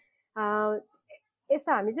थिएँ अनि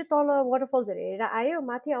यस्तो हामी चाहिँ तल वाटरफल्सहरू हेरेर आयो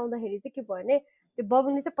माथि आउँदाखेरि चाहिँ के भयो भने त्यो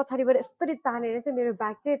बबुनले चाहिँ पछाडिबाट यस्तरी तानेर चाहिँ मेरो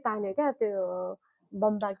ब्याग चाहिँ तान्यो क्या त्यो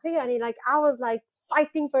बम ब्याग चाहिँ अनि like I was like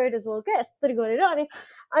fighting for it as well क्या यस्तरी गरेर अनि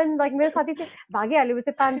लाइक मेरो साथी चाहिँ भागिहाल्यो ऊ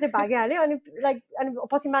चाहिँ पान चाहिँ भागिहाल्यो अनि लाइक अनि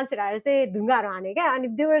पछि मान्छेहरू आएर चाहिँ ढुङ्गाहरू हाने क्या अनि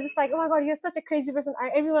दे were just like oh my God you are such a crazy person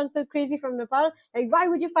everyone so crazy from Nepal like why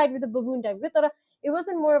would you fight with the बबुन type तर it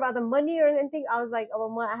wasn't more about the money or anything. I was like,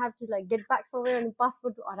 oh, I have to like get back somewhere and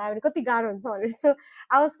passport हरायो भने कति गाह्रो हुन्छ भनेर so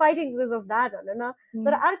I was fighting because of that होइन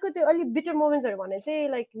तर अर्को त्यो अलिक bitter momentsहरू भने चाहिँ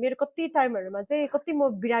like मेरो कति टाइमहरूमा चाहिँ कति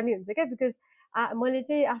म बिरामी हुन्छ क्या because मैले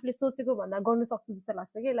चाहिँ आफूले सोचेको भन्दा गर्नु सक्छु जस्तो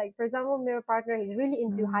लाग्छ कि like for example मेरो partner is really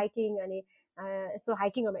into hiking अनि यस्तो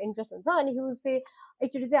हाइकिङहरूमा इन्ट्रेस्ट हुन्छ अनि he will say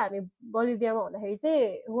एक्चुअली चाहिँ हामी बोलिभियामा हुँदाखेरि चाहिँ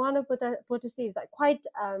Ruana Potosí is like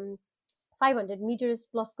quite 500 meters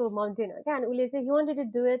plus go mountain and he wanted to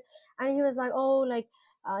do it and he was like oh like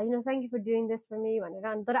thank you for doing this for me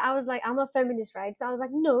but I was like I'm a feminist right so I was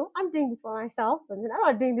like no I'm doing this for myself I'm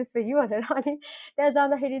not doing this for you त्यहाँ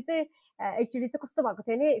जाँदाखेरि चाहिँ actually चाहिँ कस्तो भएको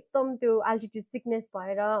थियो नि एकदम त्यो अल्टिट्युड सिकनेस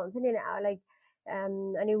भएर हुन्छ नि लाइक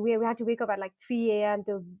अनि we had to wake up at like 3 a.m.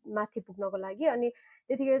 त्यो माथि पुग्नको लागि अनि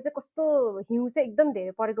त्यतिखेर चाहिँ कस्तो हिउँ चाहिँ एकदम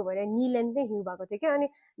धेरै परेको भएर नी लेन्थ नै हिउँ भएको थियो क्या अनि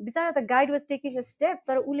बिचारा त guide was taking a step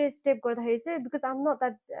तर उसले स्टेप गर्दाखेरि चाहिँ बिकज आम नट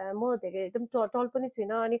द्याट म धेरै एकदम टल पनि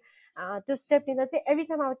छुइनँ अनि त्यो स्टेप लिँदा चाहिँ every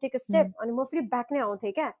time I take a step अनि म फेरि ब्याक नै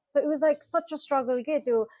आउँथेँ क्या so it was like such a struggle के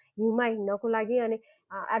त्यो हिउँमा हिँड्नको लागि अनि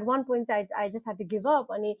एट वान पोइन्ट चाहिँ I just had to give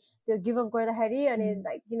up अनि त्यो गिभ अप गर्दाखेरि अनि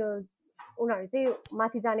लाइक उनीहरू चाहिँ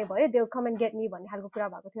माथि जाने भयो दे कम एन्ड गेट मी भन्ने खालको कुरा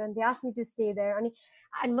भएको थियो अनि they ask me to stay there अनि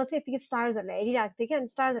म चाहिँ यतिकै स्टार्सहरूलाई हेरिरहेको थिएँ क्या अनि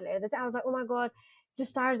स्टार्सहरूलाई हेर्दा चाहिँ आई ओ माई गड त्यो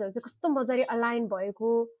स्टार्सहरू चाहिँ कस्तो मजाले अलाइन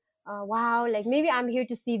भएको wow like maybe I am here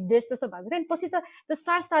to see this त्यस्तो भएको थियो अनि पछि त द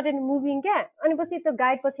स्टार स्टार्टेड मुभिङ क्या अनि पछि त्यो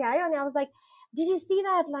गाइड पछि आयो अनि I was like did you see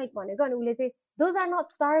that like भनेको अनि उसले चाहिँ दोज आर नट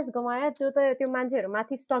स्टार्स गमाया त्यो मान्छेहरू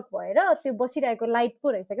माथि स्टक भएर त्यो बसिरहेको लाइट पो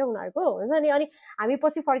रहेछ क्या उनीहरूको हुन्छ नि अनि हामी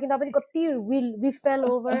पछि फर्किँदा पनि कति वी फेल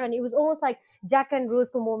ओभर अनि it was almost like Jack and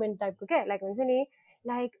रोजको मोमेन्ट टाइपको क्या लाइक हुन्छ नि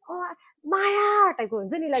लाइक माया टाइपको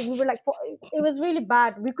हुन्छ नि like we were like it was really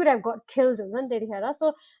bad we could have got killed हुन्छ नि त्यतिखेर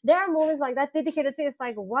so there are moments like that त्यतिखेर चाहिँ it's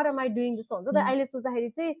like what M I doing जस्तो हुन्छ त अहिले सोच्दाखेरि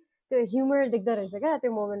चाहिँ त्यो ह्युमर देख्दो रहेछ क्या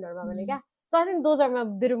त्यो मोमेन्टहरूमा भने क्या So I think those are my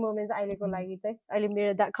bitter moments अहिलेको लागि चाहिँ अहिले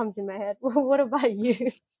मेरो that comes in my head. What about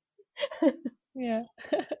you? Yeah.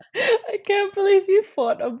 I can't believe you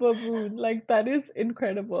fought a baboon. Like, that is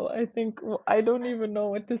incredible. I think I don't even know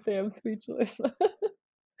what to say. I'm speechless.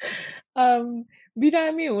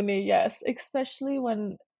 Bidami une, yes. Especially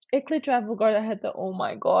when Ikli travel guard I had the oh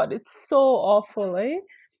my god, it's so awful, eh?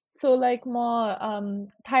 So like more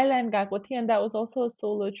Thailand gakoti and that was also a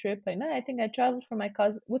solo trip. I think I traveled for my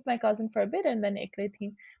cousin with my cousin for a bit and then Ikli thi.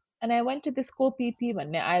 And I went to this Koh Phi Phi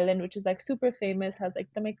island, which is like super famous, has like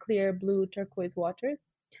the clear blue turquoise waters.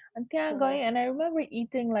 And ત્યાં going, and I remember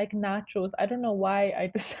eating like nachos. I don't know why I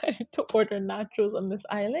decided to order nachos on this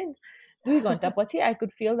island. 2 घन्टा पछि I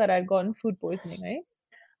could feel that I'd gotten food poisoning, right?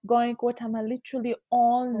 Going Kohtama literally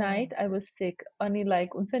all night I was sick. Ani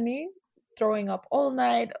like unsani throwing up all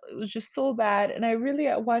night. It was just so bad. And I really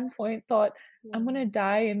at one point thought I'm gonna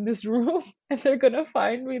die in this room and they're gonna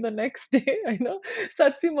find me the next day. I know.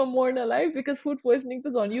 Satsima more alive because food poisoning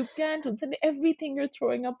is on. You can't unsani everything you're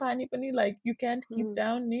throwing up pani pani like you can't keep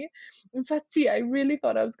down ni. And Satsi, I really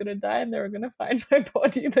thought I was gonna die and they were gonna find my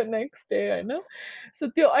body the next day, I know. So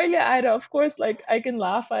त्यो अहिले आएर of course like I can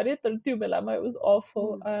laugh at it तर त्यो बेलामा it was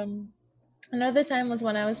awful. Another time was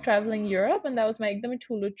when I was traveling Europe and that was my एकदमै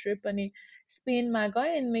ठुलो trip अनि स्पेनमा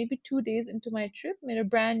गएँ and maybe 2 days into my trip मेरो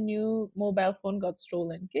brand new mobile phone got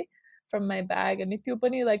stolen okay, from my bag and त्यो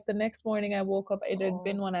पनि like the next morning I woke up it had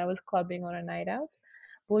been when I was clubbing on a night out.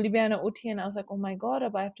 भोलि बिहान उठेँ and I was like oh my god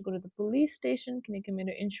I have to go to the police station किनकि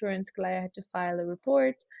मेरो insurance I had to file a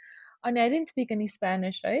report. And I didn't speak any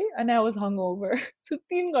Spanish, right? And I was hungover. So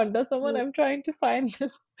 3 घन्टासम्म I'm trying to find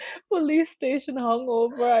this police station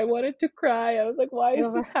hungover. I wanted to cry. I was like, why is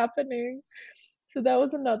this happening? So that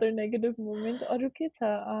was another negative moment. Aru ke tha?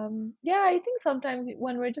 Yeah, I think sometimes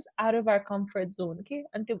when we're just out of our comfort zone, okay,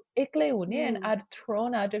 and ekle hune and are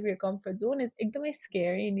thrown out of your comfort zone is ekdamai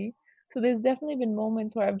scary ni. So there's definitely been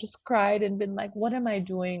moments where I've just cried and been like, what am I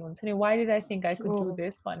doing? Why did I think I could do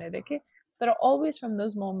this? Okay, but always from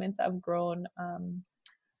those moments I've grown.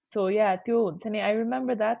 So yeah, त्यो हुन्छ नि I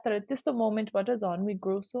remember that तर त्यस्तो momentबाट झन् we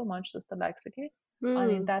grow so much जस्तो लाग्छ कि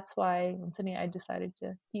अनि that's why हुन्छ नि I decided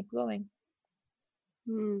to keep going.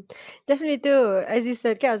 Definitely too, as you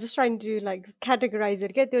said, I was just trying to like categorize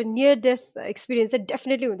it. The near death experience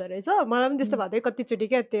definitely हुँदो रहेछ मलाई पनि त्यस्तो भएको थियो कतिचोटि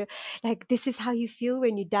क्या त्यो like this is how you feel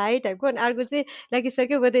when you die type को अनि अर्को चाहिँ like you said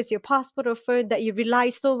whether it's your passport or phone that you rely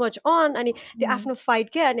so much on अनि त्यो आफ्नो फाइट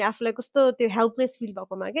क्या अनि आफूलाई कस्तो त्यो हेल्पलेस फिल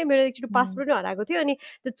भएकोमा क्या मेरो एकचोटि पासपोर्ट नै हराएको थियो अनि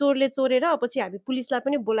त्यो चोरले चोरेर पछि हामी पुलिसलाई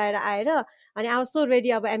पनि बोलाएर आएर अनि I was so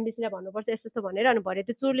ready अब एम्बेसीलाई भन्नुपर्छ यस्तो यस्तो भनेर अनि भरे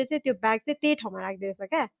त्यो चोरले चाहिँ त्यो ब्याग चाहिँ त्यही ठाउँमा राखिदिएछ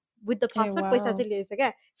क्या with the passport पैसा चाहिँ लिएछ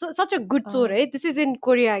क्या so such a good चोर है this is in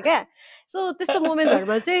Korea क्या so त्यस्तो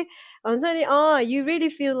मोमेन्ट्सहरुमा चाहिँ हुन्छ नि you really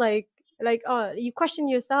feel like you question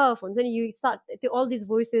yourself हुन्छ नि you start all these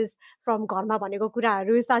voices from घरमा भनेको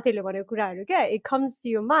कुराहरु साथीले भनेको कुराहरु क्या it comes to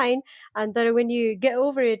your mind and then when you get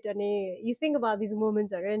over it अनि you think about these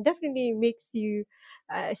moments and definitely makes you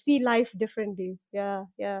see life differently.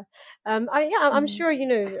 I'm sure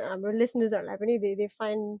our listeners are like they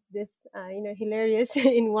find this hilarious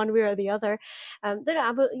in one way or the other. Then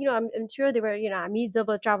I'm sure they were हामी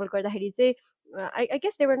जब travel गर्दाखेरि चाहिँ I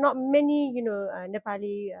guess there were not many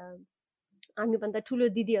Nepali हामीभन्दा ठुलो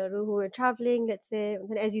दिदीहरू who were traveling, let's say,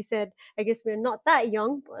 as you said, I guess we're not that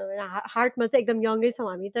young. Heartमा चाहिँ एकदम youngै छौँ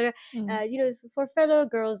हामी तर for fellow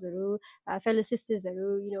girlsहरू, fellow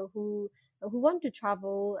sistersहरू, who want to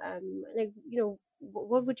travel, like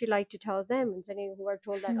what would you like to tell them who are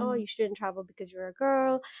told that oh Mm, you shouldn't travel because you're a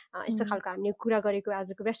girl यस्तो mm, खालको हामीले कुरा गरेको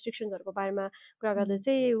आजको रेस्ट्रिक्सन्सहरूको बारेमा कुरा गर्दा mm,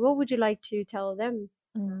 चाहिँ what would you like to tell them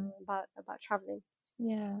mm. about traveling?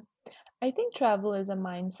 Yeah. I think travel is a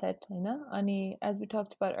mindset, you know. Ani, as we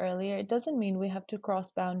talked about earlier, it doesn't mean we have to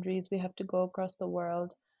cross boundaries, we have to go across the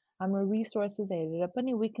world. Our resources aided up,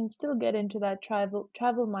 we can still get into that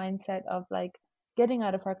travel mindset of like getting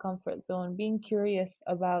out of our comfort zone, being curious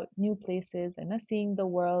about new places and seeing the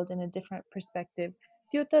world in a different perspective.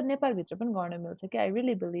 त्यो त नेपालभित्र पनि गर्न मिल्छ क्या. I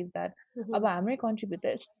really believe that. अब Mhm, हाम्रै कन्ट्रीभित्र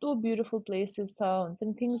यस्तो beautiful places छ हुन्छ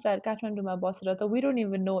नि, थिङ्स द्याट काठमाडौँमा बसेर त we don't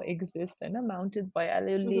even know exist होइन. माउन्टेन्स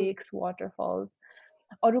भइहाल्यो, mhm, लेक्स, वाटरफल्स,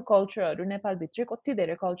 अरू कल्चरहरू नेपालभित्रै कति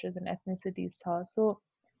धेरै कल्चर्स एन्ड एथनिसिटिज छ. सो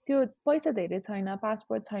त्यो पैसा धेरै छैन,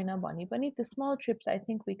 पासपोर्ट छैन भने पनि त्यो small trips I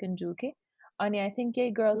think we can do के. And I think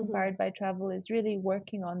Gay Girls mhm, Empowered by Travel is really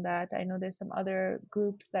working on that. I know there's some other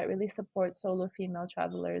groups that really support solo female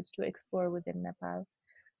travelers to explore within Nepal.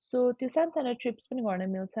 So त्यो सानसानो trips पनि गर्न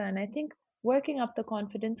मिल्छ. And I think working up the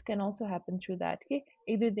confidence can also happen through that के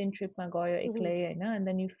एक दुई दिन ट्रिपमा गयो mhm, एक्लै होइन, and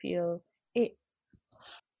then you feel ए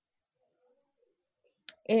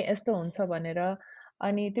ए यस्तो हुन्छ भनेर.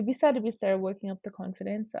 अनि त्यो बिस्तारै बिस्तारै working up the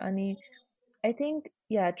confidence. अनि I think,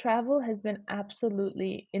 yeah, travel has been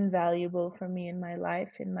absolutely invaluable for me in my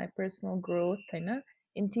life, in my personal growth, होइन,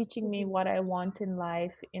 in teaching me mhm, what I want in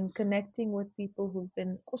life, in connecting with people who've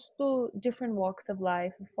been कस्तो different walks of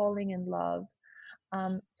life, falling in love.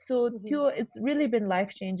 So mhm, त्यो, it's really been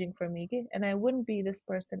life changing for me, okay? And I wouldn't be this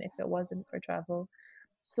person if it wasn't for travel.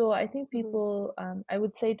 So I think mhm, people, I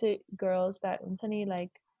would say to girls that हुन्छ नि,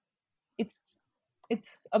 like it's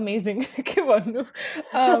it's amazing. के भन्नु.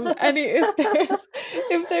 And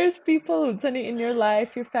if there's people हुन्छ नि in your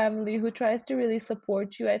life, your family who tries to really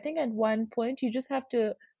support you, I think at one point you just have to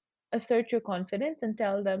assert your confidence and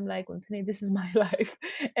tell them like हुन्छ नि, this is my life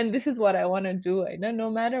and this is what I want to do. I know no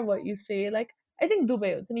matter what you say, like I think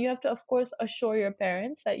Dubai हुन्छ नि, you have to of course assure your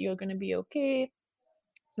parents that you're going to be okay,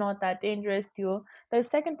 it's not that dangerous to you. The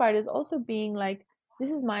second part is also being like,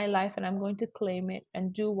 this is my life and I'm going to claim it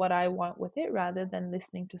and do what I want with it rather than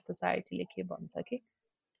listening to society. Like, okay?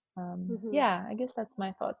 mhm. Yeah, I guess that's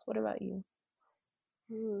my thoughts. What about you?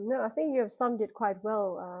 No, I think you have summed it quite well.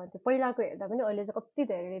 त्यो पहिलाको हेर्दा पनि अहिले चाहिँ कति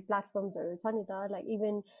धेरै प्लेटफर्म्सहरू छ नि त लाइक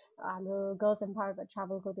इभन हाम्रो गर्ल्स एम्पावर बाई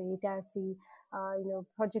ट्राभलको त्यो इतिहासी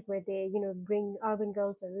project where they bring urban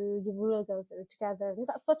girlsहरू rural girlsहरू together.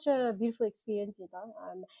 That's such a beautiful experience नि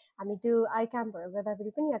त. हामी त्यो आई क्याम्पहरू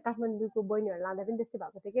गर्दाखेरि पनि यहाँ काठमाडौँको बहिनीहरू लाँदा पनि त्यस्तै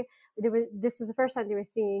भएको थियो कि this is the first time they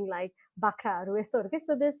were seeing like बाख्राहरू यस्तोहरू के.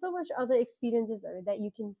 So there's so much other experiences that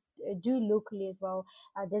you can do locally as well.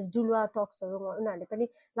 There's Dulwa talks उनीहरूले पनि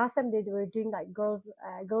last time they were doing like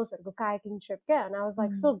girlsहरूको kayaking trip क्या, and I was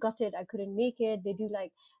like Mm, so gutted I couldn't make it. They do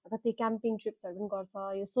like कति camping tripsहरू पनि गर्छ.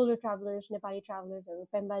 यो solo travelers Nepali travelers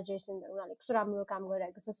Pemba जेसनहरू उनीहरूले कस्तो राम्रो काम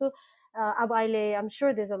गरिरहेको छ. So अब अहिले I'm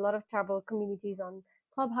sure there's a lot of travel communities on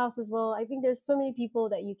Clubhouse as well. I think there's so many people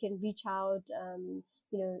that you can reach out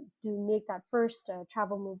to make that first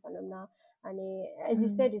travel move भनौँ न. अनि as you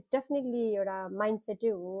mm, said, it's definitely एउटा mindset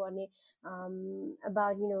हो. अनि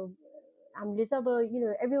about हामीले चाहिँ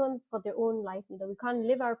अब everyone's got their own life. We can't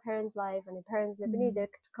live our parents' life, and the parents ले पनि mm, there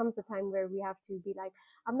comes a time where we have to be like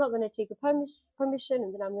I'm not going to take a permission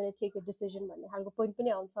and then I'm going to take a decision भन्ने खालको point पनि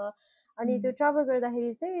आउँछ. अनि त्यो mm, travel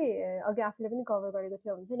गर्दाखेरि चाहिँ अघि आफूले पनि कभर गरेको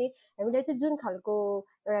थियो हुन्छ नि हामीलाई चाहिँ जुन खालको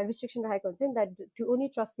एउटा रिस्ट्रिक्सन राखेको हुन्छ नि that to only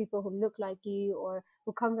trust people who look like you or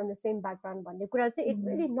who come from the same background भन्ने कुरा चाहिँ it mm,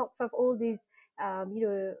 really knocks off all these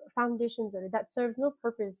foundations that serves no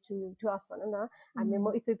purpose to us भनौँ न. हामी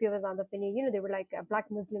म mm, इथियोपियामा जाँदा पनि they were like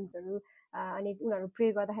black Muslimsहरू अनि उनीहरू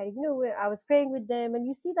प्रे गर्दाखेरि I was praying with them and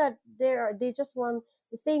you see that they just want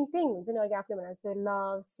the same thing हुन्छ नि अघि आफूले भने जस्तो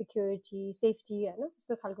love, security, safety होइन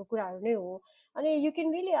त्यस्तो खालको कुराहरू नै हो. अनि you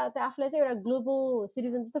can really आफूलाई चाहिँ एउटा global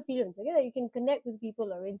citizen जस्तो feel हुन्छ क्या. You can connect with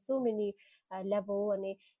people in so many level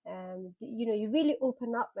अनि you really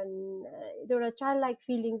open up and एउटा childlike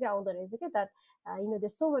feeling चाहिँ आउँदो रहेछ क्या that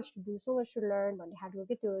there's so much to do, so much to learn भन्ने खालको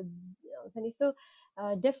के त्यो हुन्छ नि. So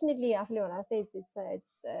definitely आफूले भने जस्तै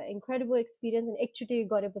it's incredible experience and एकचोटि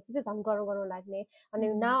गरेपछि चाहिँ झन् गरौँ गरौँ लाग्ने. अनि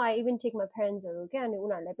mm, now I even take my parents क्या अनि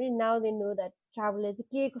उनीहरूलाई पनि now they know that travel चाहिँ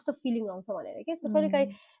के कस्तो feeling आउँछ भनेर के. So कहिलेकाहीँ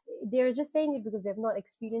mm, they're just saying it because they've not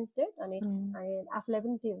experienced it अनि mm, आफूलाई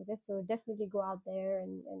पनि त्यही हो क्या. So definitely go out there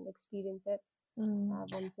and experience it mm.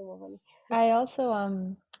 भन्छु म पनि. I also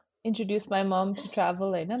introduced my mom to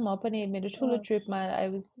travel होइन. म पनि मेरो ठुलो अँ, ट्रिपमा I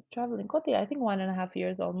was traveling कति I think 1.5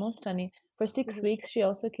 years almost. अनि for 6 weeks she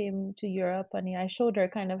also came to Europe अनि I showed her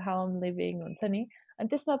kind of how I'm living हुन्छ नि. अनि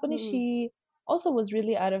त्यसमा पनि she also was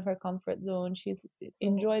really out of her comfort zone. She's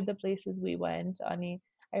enjoyed the places we went. Ani,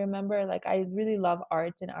 I remember like I really love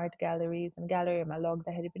art and art galleries and gallery malog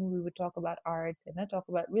dahil we would talk about art and I talk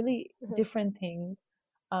about really different things.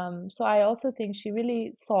 So I also think she really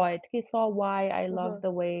saw it. She saw why I love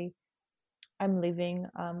the way I'm living,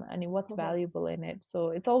 and what's valuable in it. So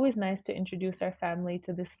it's always nice to introduce our family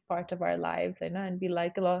to this part of our lives, and be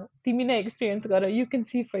like, "Lo, timi na experience got you can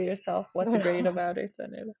see for yourself what's great about it."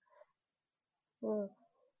 Oh,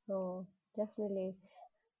 oh, definitely.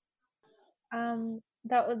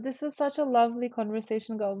 This was such a lovely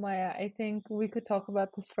conversation, Gaumaya. I think we could talk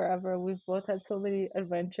about this forever. We've both had so many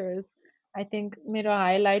adventures. I think Mira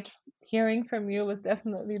highlight hearing from you was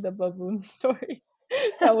definitely the baboon story.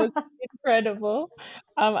 That was incredible.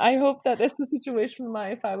 I hope that is the situation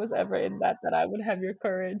if I was ever in that I would have your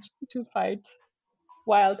courage to fight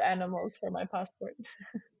wild animals for my passport.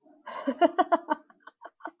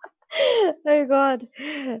 Oh my God.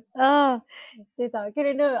 Ah, Sita.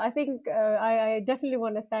 Okay, no, I think I definitely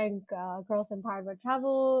want to thank Girls Empowered by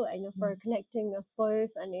Travel and for connecting us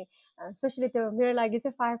both and especially त्यो मेरो लागि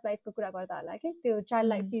चाहिँ फायरफ्लाइटको कुरा गर्दा होला कि त्यो child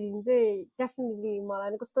life feeling चाहिँ डेफिनेटली मलाई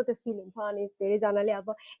नि कस्तो त्यो फिल हुन्छ अनि धेरैजनाले अब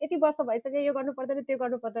यति वर्ष भइसक्यो यो गर्नु पर्दैन त्यो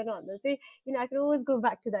गर्नु पर्दैन भन्दा चाहिँ I can always go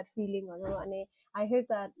back to that फिलिङहरू अनि आई होप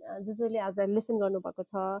द्याट जसले आज लिसन गर्नुभएको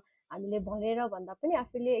छ हामीले भनेर भन्दा पनि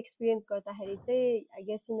आफूले एक्सपिरियन्स गर्दाखेरि चाहिँ I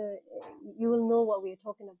guess you will know what we're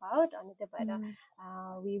talking about and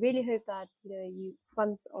we really hope that you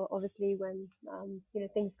once obviously when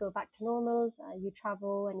things go back to normal you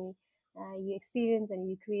travel and you experience and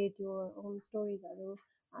you create your own stories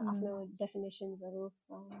after definitions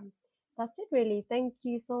that's it really. Thank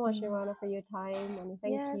you so much Nirvana for your time and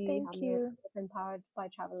thank Thank you you. Empowered by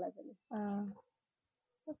Travel Legend.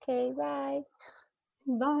 Okay, bye.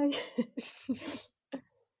 Bye.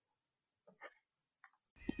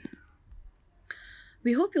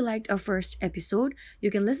 We hope you liked our first episode. You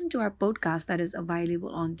can listen to our podcast that is available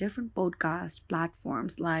on different podcast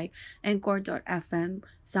platforms like Anchor.fm,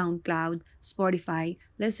 SoundCloud, Spotify,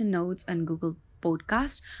 Listen Notes, and Google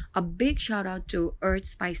Podcast. A big shout out to Earth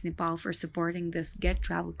Spice Nepal for supporting this Get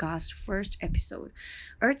Travelcast first episode.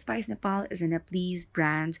 Earth Spice Nepal is a Nepalese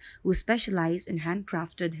brand who specialize in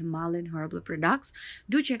handcrafted Himalayan herbal products.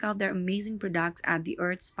 Do check out their amazing products at the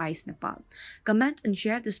Earth Spice Nepal. Comment and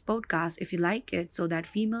share this podcast if you like it so that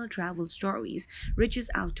female travel stories reaches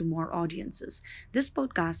out to more audiences. This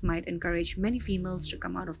podcast might encourage many females to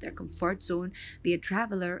come out of their comfort zone, be a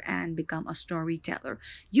traveler, and become a storyteller.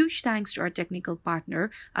 Huge thanks to our technical partner,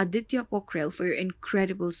 Aditya Pokhrel, for your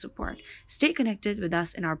incredible support. Stay connected with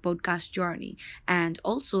us in our podcast journey. And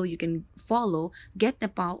also, you can follow Get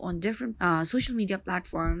Nepal on different social media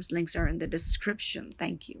platforms. Links are in the description.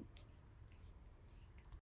 Thank you.